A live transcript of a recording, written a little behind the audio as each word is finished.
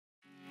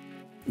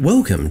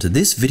Welcome to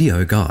this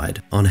video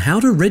guide on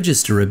how to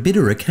register a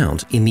bidder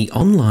account in the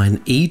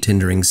online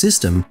e-tendering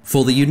system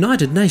for the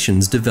United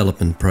Nations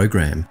Development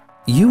Programme,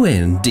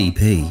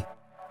 UNDP.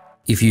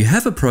 If you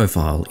have a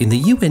profile in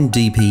the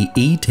UNDP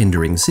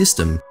e-tendering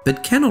system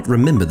but cannot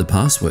remember the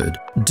password,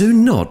 do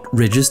not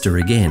register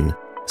again.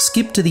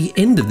 Skip to the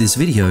end of this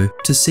video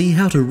to see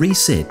how to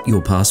reset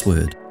your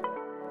password.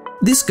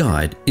 This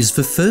guide is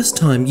for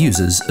first-time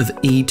users of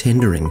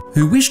e-tendering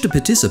who wish to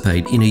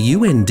participate in a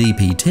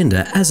UNDP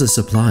tender as a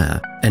supplier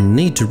and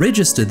need to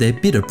register their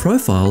bidder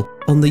profile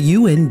on the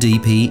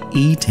UNDP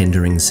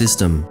e-tendering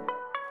system.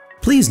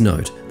 Please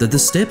note that the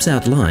steps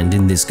outlined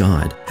in this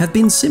guide have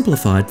been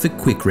simplified for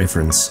quick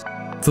reference.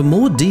 For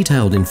more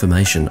detailed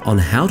information on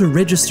how to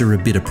register a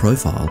bidder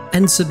profile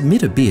and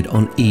submit a bid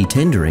on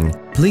e-tendering,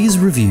 please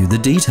review the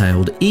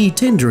detailed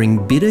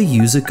e-tendering bidder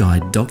user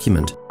guide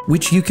document,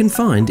 which you can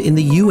find in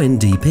the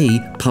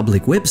UNDP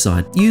public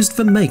website used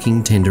for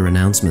making tender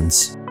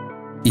announcements.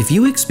 If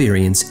you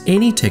experience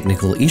any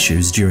technical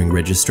issues during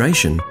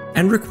registration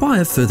and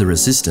require further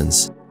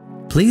assistance,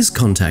 please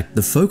contact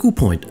the focal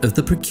point of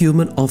the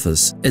Procurement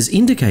Office as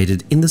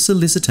indicated in the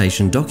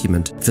solicitation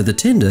document for the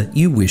tender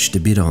you wish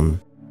to bid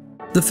on.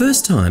 The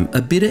first time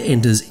a bidder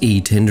enters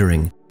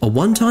e-tendering, a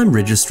one-time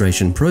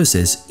registration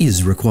process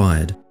is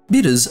required.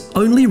 Bidders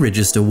only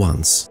register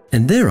once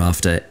and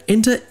thereafter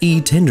enter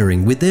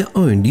e-tendering with their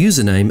own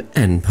username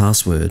and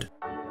password.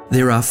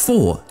 There are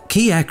 4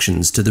 key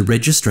actions to the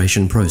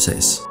registration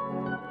process.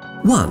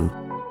 1.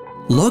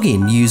 Log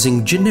in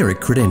using generic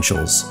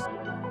credentials.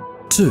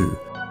 2.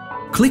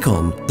 Click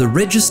on the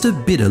Register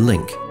Bidder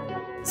link.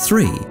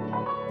 3.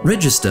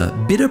 Register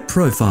bidder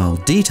profile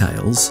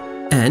details.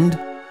 And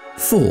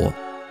 4.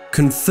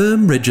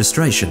 Confirm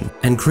registration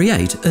and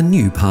create a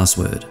new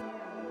password.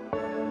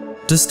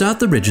 To start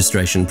the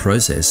registration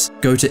process,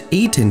 go to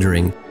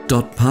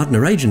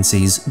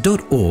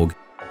etendering.partneragencies.org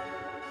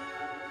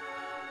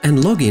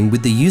and log in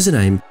with the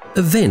username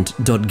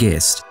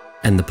event.guest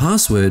and the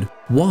password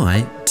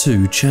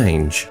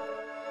Y2change.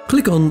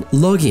 Click on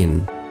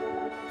Login.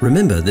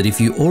 Remember that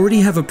if you already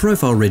have a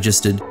profile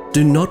registered,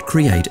 do not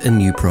create a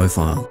new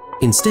profile.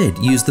 Instead,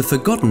 use the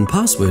forgotten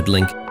password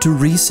link to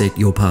reset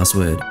your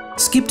password.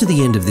 Skip to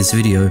the end of this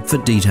video for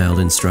detailed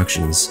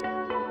instructions.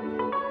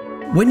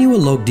 When you are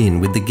logged in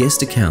with the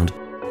guest account,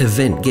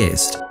 Event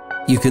Guest,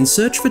 you can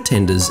search for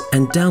tenders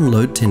and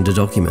download tender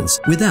documents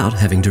without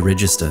having to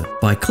register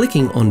by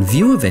clicking on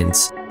View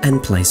Events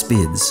and Place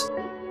Bids.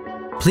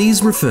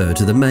 Please refer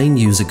to the main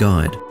user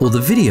guide or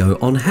the video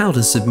on how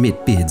to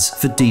submit bids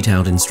for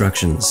detailed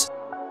instructions.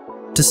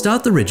 To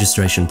start the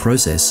registration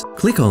process,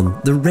 click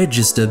on the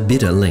Register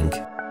Bidder link.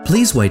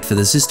 Please wait for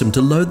the system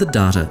to load the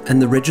data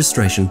and the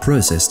registration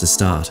process to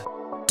start.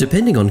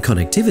 Depending on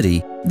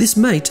connectivity, this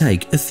may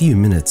take a few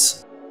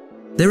minutes.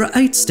 There are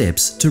 8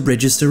 steps to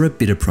register a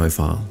bidder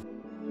profile.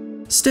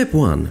 Step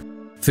 1.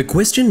 For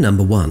question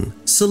number 1,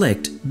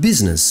 select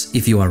Business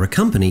if you are a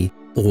company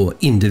or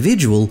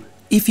Individual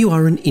if you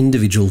are an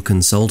individual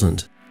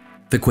consultant.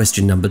 For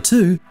question number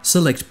 2,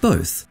 select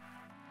both.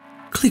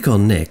 Click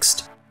on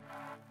Next.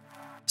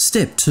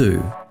 Step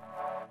 2.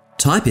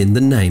 Type in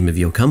the name of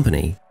your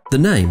company. The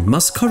name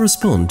must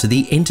correspond to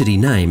the entity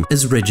name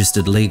as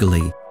registered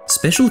legally.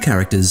 Special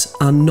characters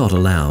are not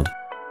allowed.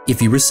 If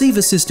you receive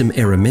a system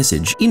error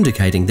message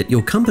indicating that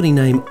your company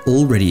name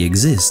already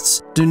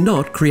exists, do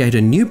not create a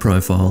new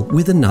profile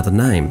with another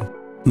name.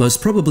 Most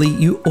probably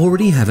you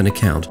already have an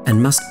account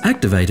and must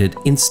activate it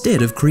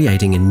instead of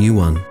creating a new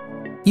one.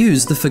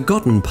 Use the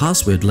forgotten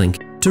password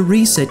link to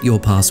reset your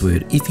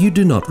password if you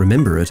do not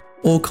remember it,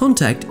 or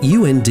contact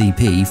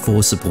UNDP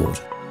for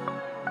support.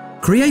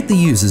 Create the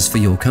users for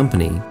your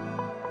company.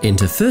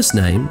 Enter first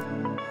name,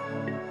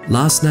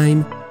 last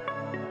name,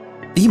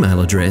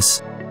 email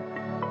address,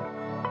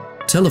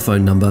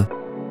 telephone number,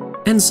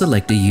 and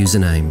select a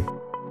username.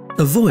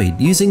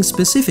 Avoid using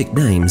specific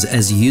names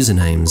as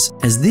usernames,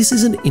 as this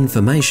is an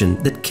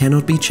information that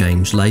cannot be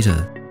changed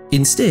later.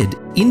 Instead,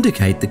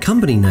 indicate the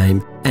company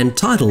name and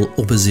title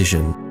or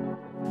position.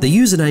 The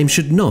username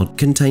should not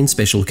contain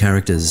special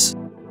characters.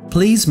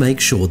 Please make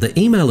sure the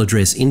email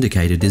address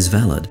indicated is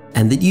valid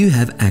and that you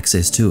have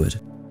access to it.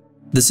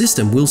 The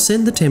system will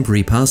send the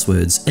temporary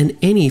passwords and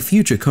any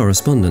future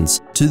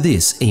correspondence to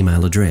this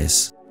email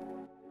address.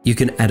 You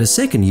can add a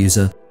second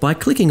user by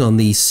clicking on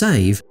the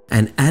Save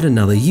and Add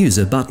Another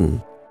User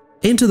button.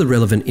 Enter the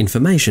relevant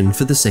information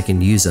for the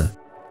second user.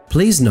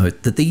 Please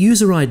note that the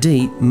user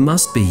ID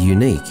must be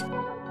unique.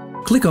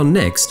 Click on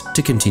Next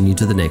to continue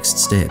to the next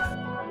step.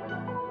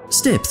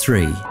 Step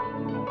 3.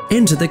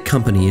 Enter the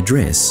company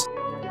address.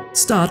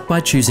 Start by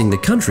choosing the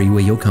country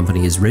where your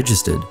company is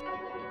registered.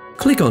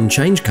 Click on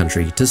Change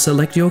Country to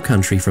select your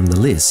country from the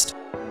list.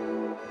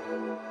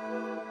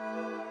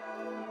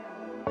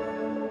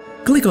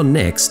 Click on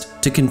Next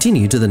to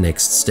continue to the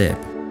next step.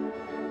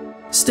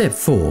 Step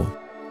 4.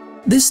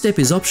 This step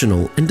is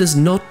optional and does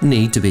not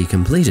need to be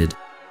completed.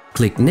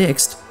 Click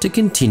Next to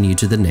continue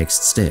to the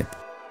next step.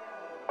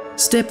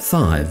 Step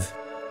 5.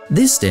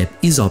 This step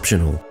is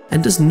optional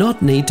and does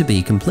not need to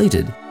be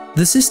completed.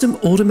 The system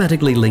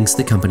automatically links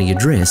the company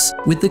address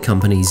with the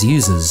company's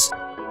users.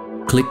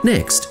 Click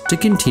Next to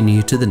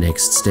continue to the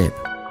next step.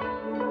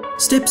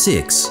 Step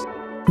 6.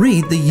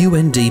 Read the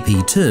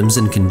UNDP terms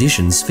and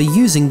conditions for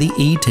using the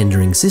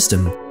eTendering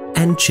system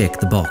and check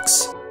the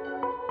box.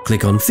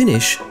 Click on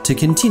Finish to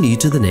continue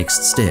to the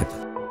next step.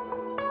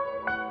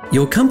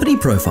 Your company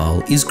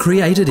profile is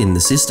created in the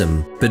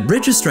system, but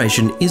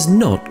registration is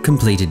not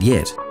completed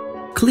yet.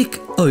 Click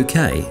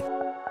OK.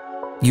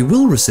 You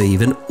will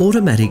receive an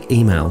automatic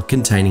email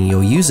containing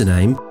your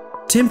username,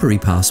 temporary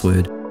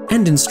password,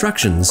 and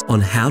instructions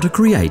on how to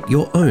create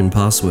your own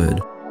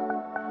password.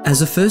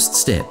 As a first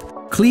step,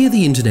 clear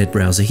the internet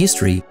browser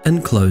history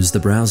and close the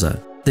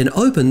browser. Then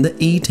open the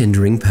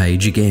eTendering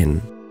page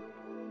again.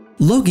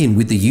 Log in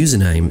with the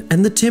username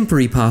and the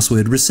temporary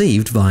password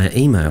received via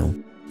email.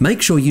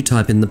 Make sure you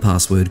type in the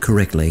password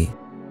correctly.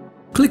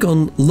 Click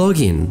on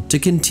Login to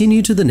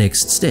continue to the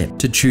next step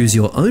to choose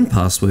your own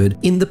password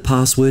in the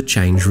Password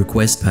Change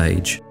Request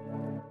page.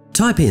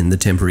 Type in the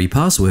temporary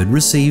password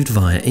received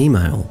via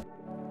email.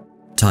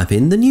 Type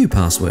in the new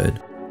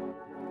password.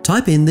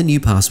 Type in the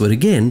new password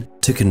again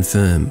to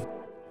confirm.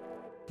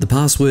 The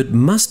password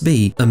must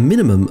be a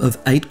minimum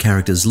of 8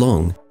 characters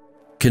long,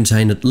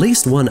 contain at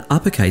least one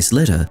uppercase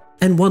letter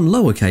and one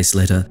lowercase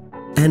letter,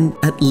 and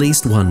at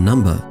least one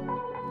number.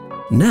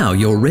 Now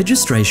your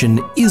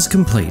registration is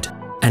complete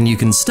and you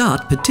can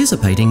start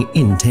participating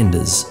in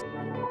tenders.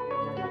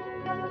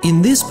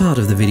 In this part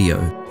of the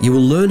video, you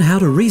will learn how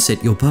to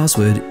reset your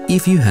password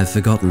if you have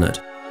forgotten it.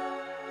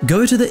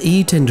 Go to the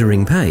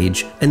eTendering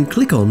page and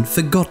click on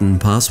Forgotten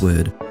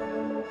Password.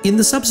 In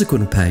the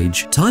subsequent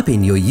page, type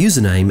in your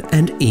username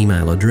and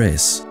email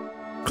address.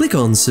 Click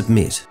on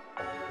Submit.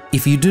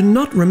 If you do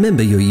not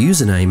remember your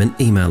username and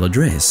email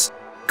address,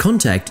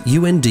 contact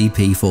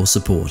UNDP for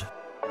support.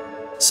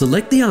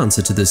 Select the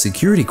answer to the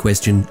security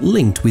question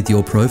linked with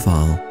your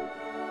profile.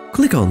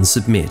 Click on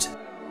Submit.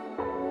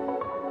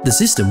 The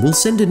system will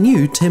send a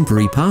new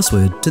temporary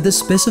password to the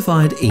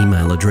specified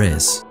email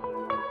address.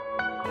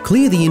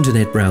 Clear the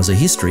internet browser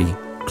history,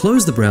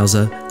 close the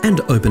browser and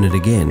open it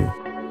again.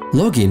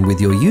 Log in with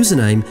your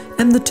username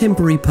and the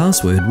temporary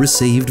password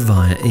received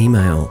via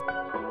email.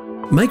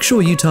 Make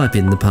sure you type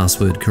in the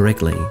password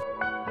correctly.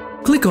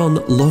 Click on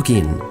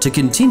Login to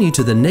continue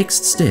to the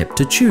next step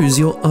to choose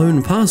your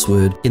own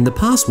password in the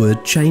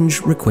Password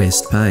Change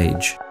Request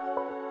page.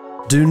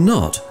 Do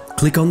not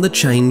click on the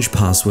Change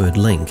Password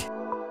link.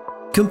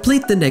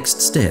 Complete the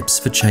next steps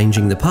for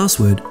changing the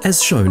password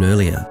as shown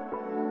earlier.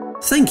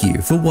 Thank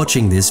you for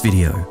watching this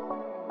video.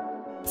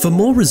 For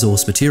more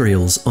resource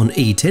materials on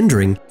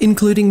eTendering,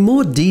 including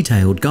more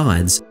detailed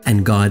guides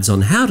and guides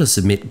on how to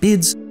submit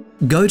bids,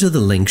 go to the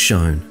link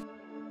shown.